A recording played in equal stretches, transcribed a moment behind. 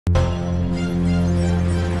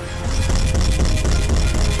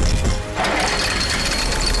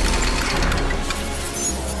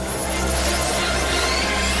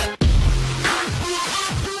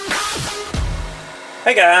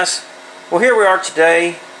Hey guys, well here we are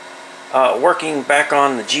today working back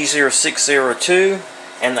on the G0602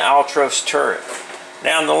 and the Altaros turret.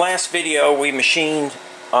 Now in the last video we machined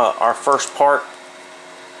our first part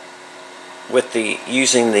with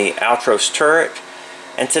using the Altaros turret,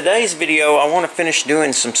 and today's video I want to finish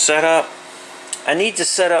doing some setup. I need to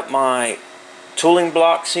set up my tooling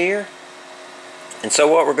blocks here, and so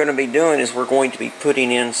what we're going to be doing is we're going to be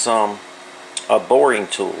putting in some boring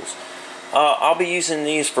tools. I'll be using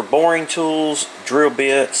these for boring tools, drill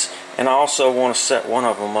bits, and I also want to set one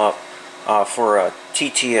of them up for a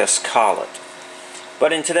TTS collet.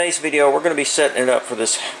 But in today's video we're going to be setting it up for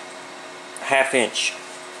this half-inch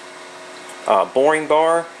boring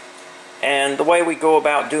bar, and the way we go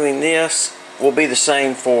about doing this will be the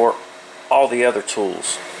same for all the other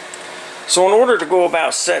tools. So in order to go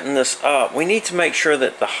about setting this up, we need to make sure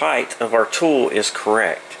that the height of our tool is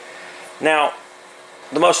correct. Now,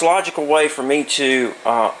 the most logical way for me to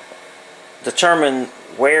determine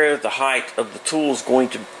where the height of the tool is going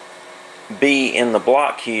to be in the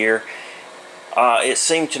block here, it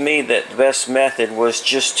seemed to me that the best method was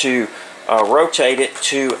just to rotate it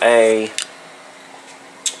to a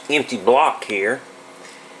empty block here,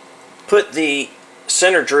 put the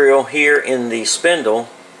center drill here in the spindle,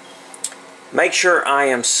 make sure I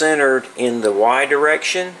am centered in the Y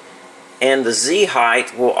direction, and the Z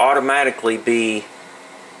height will automatically be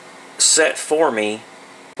set for me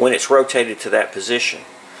when it's rotated to that position.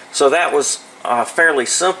 So that was fairly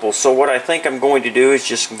simple. So what I think I'm going to do is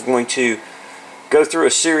just going to go through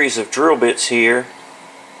a series of drill bits here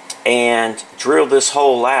and drill this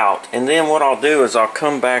hole out, and then what I'll do is I'll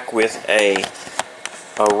come back with a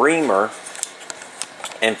reamer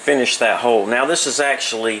and finish that hole. Now this is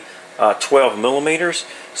actually 12 millimeters,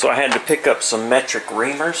 so I had to pick up some metric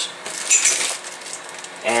reamers,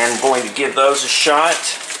 and I'm going to give those a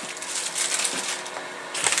shot.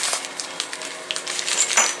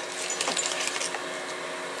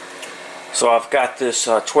 So I've got this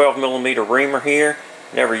 12 millimeter reamer here.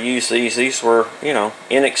 Never used these. These were, you know,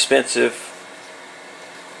 inexpensive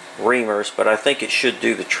reamers, but I think it should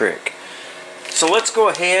do the trick. So let's go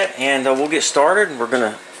ahead and we'll get started. We're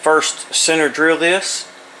going to first center drill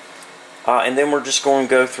this, and then we're just going to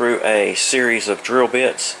go through a series of drill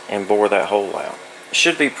bits and bore that hole out. It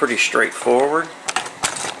should be pretty straightforward.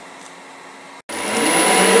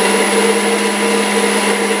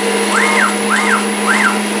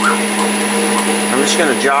 I'm just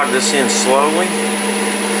going to jog this in slowly.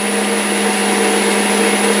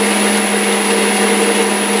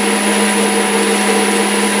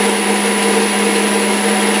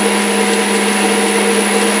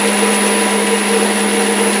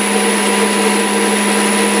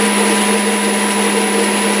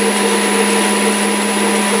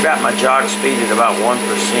 I've got my jog speed at about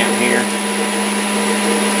 1% here.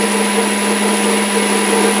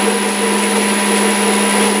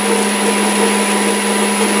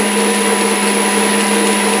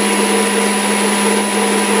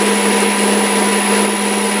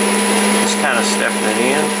 Just kind of stepping it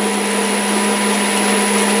in.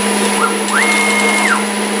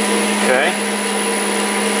 Okay.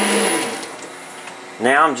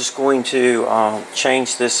 Now I'm just going to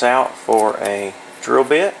change this out for a drill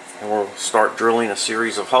bit, and we'll start drilling a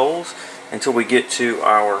series of holes until we get to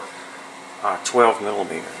our 12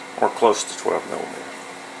 millimeter, or close to 12 millimeter.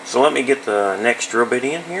 So let me get the next drill bit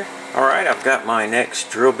in here. Alright, I've got my next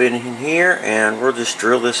drill bit in here, and we'll just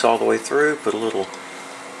drill this all the way through. Put a little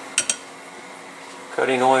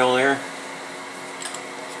cutting oil there.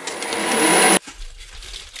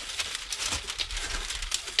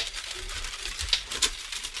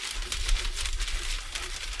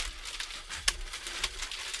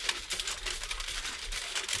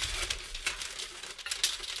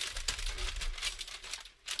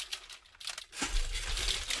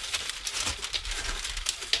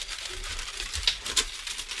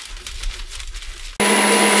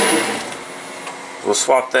 We'll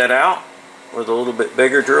swap that out with a little bit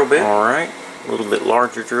bigger drill bit. Alright, a little bit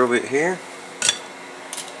larger drill bit here.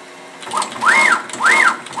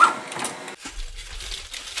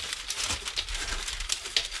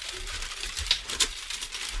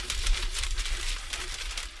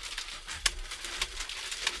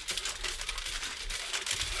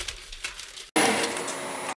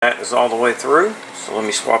 That is all the way through, so let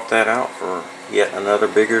me swap that out for yet another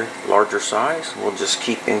bigger, larger size. We'll just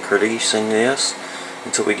keep increasing this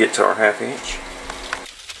until we get to our half-inch.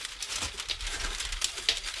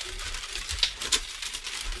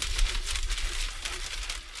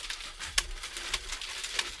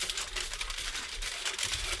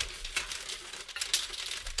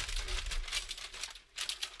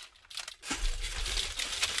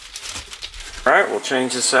 Alright, we'll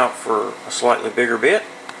change this out for a slightly bigger bit.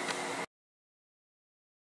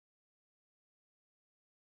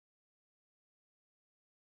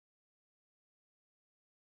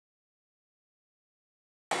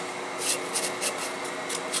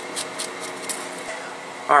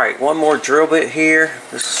 Alright, one more drill bit here.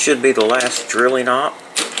 This should be the last drilling op.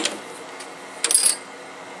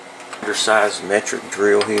 Undersized metric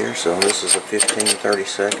drill here, so this is a 15-30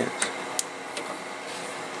 seconds.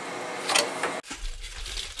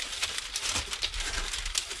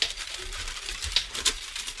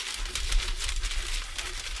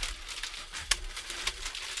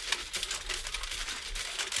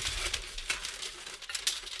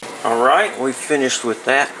 Alright, we've finished with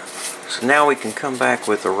that. So now we can come back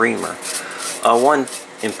with a reamer. One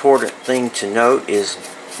important thing to note is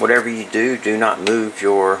whatever you do, do not move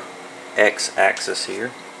your x-axis here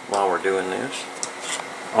while we're doing this.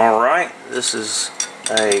 Alright, this is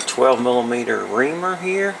a 12mm reamer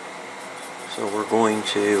here. So we're going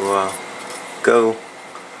to go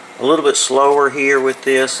a little bit slower here with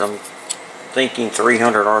this. I'm thinking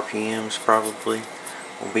 300 RPMs probably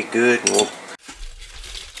will be good, and we'll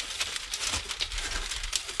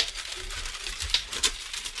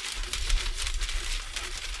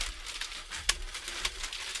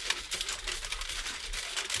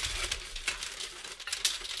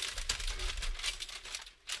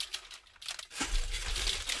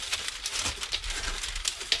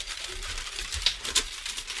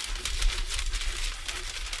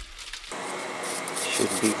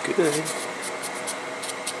should be good.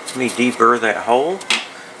 Let me deburr that hole,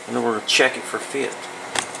 and then we're going to check it for fit.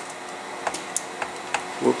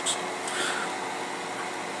 Whoops.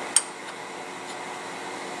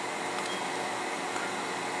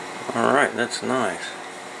 Alright, that's nice.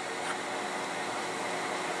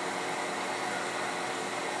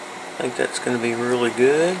 I think that's going to be really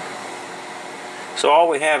good. So all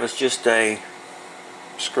we have is just a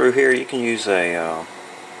screw here. You can use a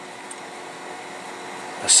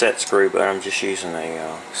set screw, but I'm just using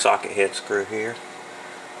a socket head screw here.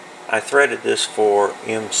 I threaded this for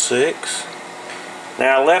M6.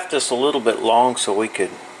 Now I left this a little bit long so I could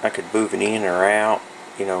move it in or out.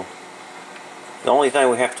 You know, the only thing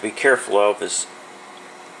we have to be careful of is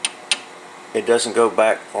it doesn't go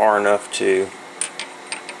back far enough to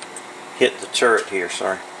hit the turret here.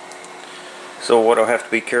 Sorry. So what I'll have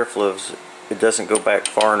to be careful of is it doesn't go back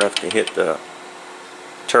far enough to hit the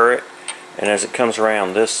turret. And as it comes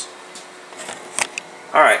around this,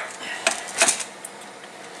 alright,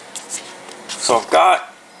 so I've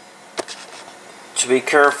got to be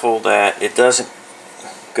careful that it doesn't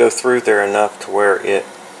go through there enough to where it,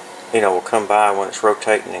 you know, will come by when it's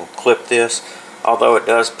rotating and clip this, although it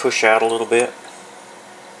does push out a little bit.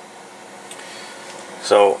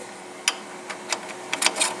 So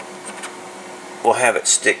we'll have it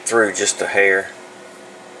stick through just a hair,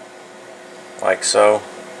 like so.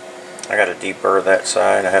 I got to deburr that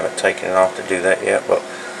side. I haven't taken it off to do that yet, but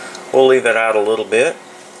we'll leave it out a little bit.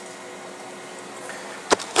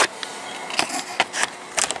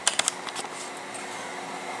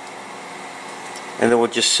 And then we'll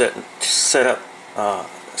just tighten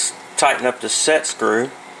up the set screw.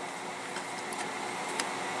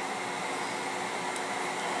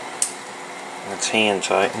 It's hand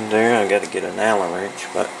tightened there. I got to get an Allen wrench,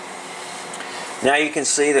 but now you can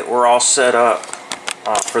see that we're all set up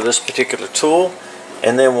for this particular tool,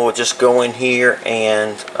 and then we'll just go in here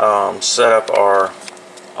and set up our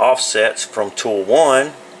offsets from tool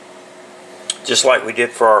 1, just like we did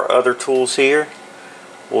for our other tools here.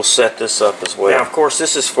 We'll set this up as well. Now of course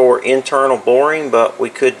this is for internal boring, but we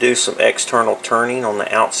could do some external turning on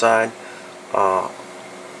the outside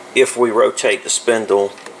if we rotate the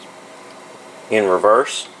spindle in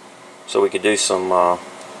reverse. So we could do some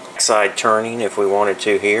side turning if we wanted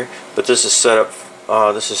to here, but this is set up.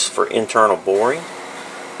 This is for internal boring.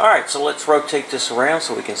 Alright, so let's rotate this around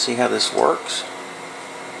so we can see how this works.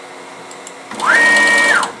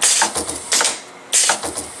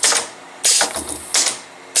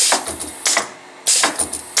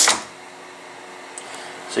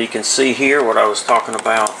 So you can see here what I was talking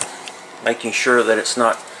about, making sure that it's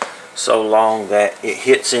not so long that it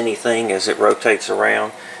hits anything as it rotates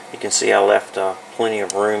around. You can see I left plenty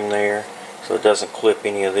of room there, so it doesn't clip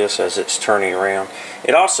any of this as it's turning around.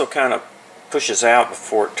 It also kind of pushes out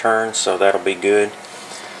before it turns, so that'll be good.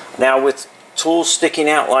 Now with tools sticking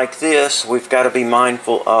out like this, we've got to be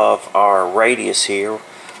mindful of our radius here.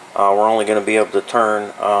 We're only going to be able to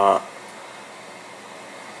turn a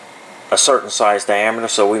certain size diameter,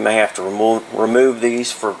 so we may have to remove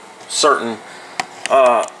these for certain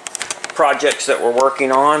projects that we're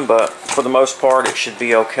working on, but for the most part it should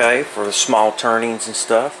be okay for the small turnings and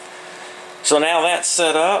stuff. So now that's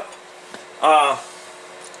set up. I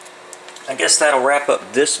guess that'll wrap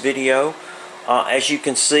up this video. As you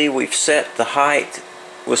can see, we've set the height.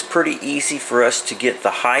 It was pretty easy for us to get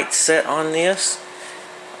the height set on this.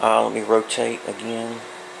 Let me rotate again.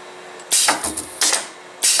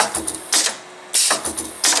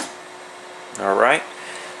 Alright,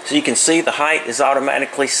 so you can see the height is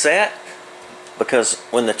automatically set because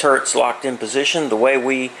when the turret's locked in position, the way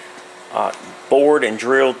we bored and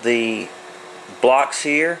drilled the blocks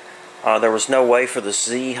here, there was no way for the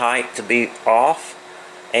Z height to be off.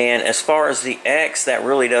 And as far as the X, that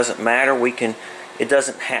really doesn't matter.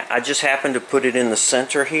 I just happen to put it in the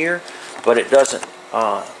center here, but it doesn't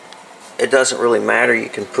really matter. You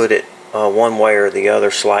can put it one way or the other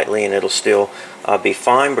slightly and it'll still be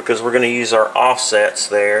fine, because we're going to use our offsets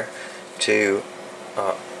there to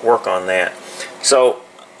work on that. So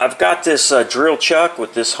I've got this drill chuck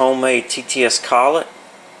with this homemade TTS collet,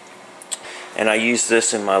 and I use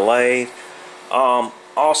this in my lathe.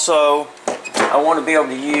 Also, I want to be able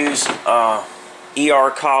to use ER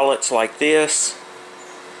collets like this.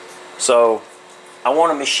 So I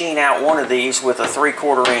want to machine out one of these with a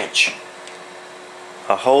 3/4 inch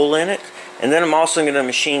hole in it, and then I'm also going to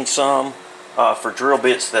machine some for drill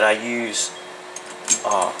bits that I use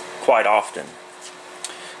quite often.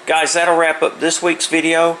 Guys, that'll wrap up this week's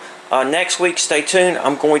video. Next week, stay tuned.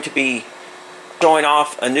 I'm going to be showing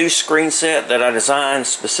off a new screen set that I designed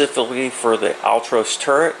specifically for the Altaros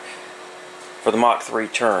turret for the Mach 3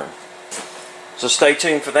 turn. So stay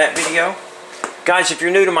tuned for that video. Guys, if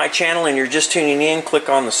you're new to my channel and you're just tuning in, click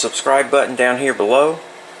on the subscribe button down here below.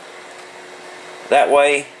 That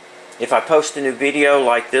way, if I post a new video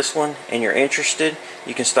like this one and you're interested,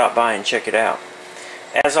 you can stop by and check it out.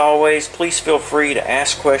 As always, please feel free to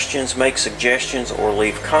ask questions, make suggestions, or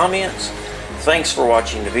leave comments. Thanks for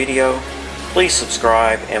watching the video. Please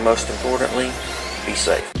subscribe, and most importantly, be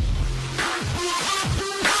safe.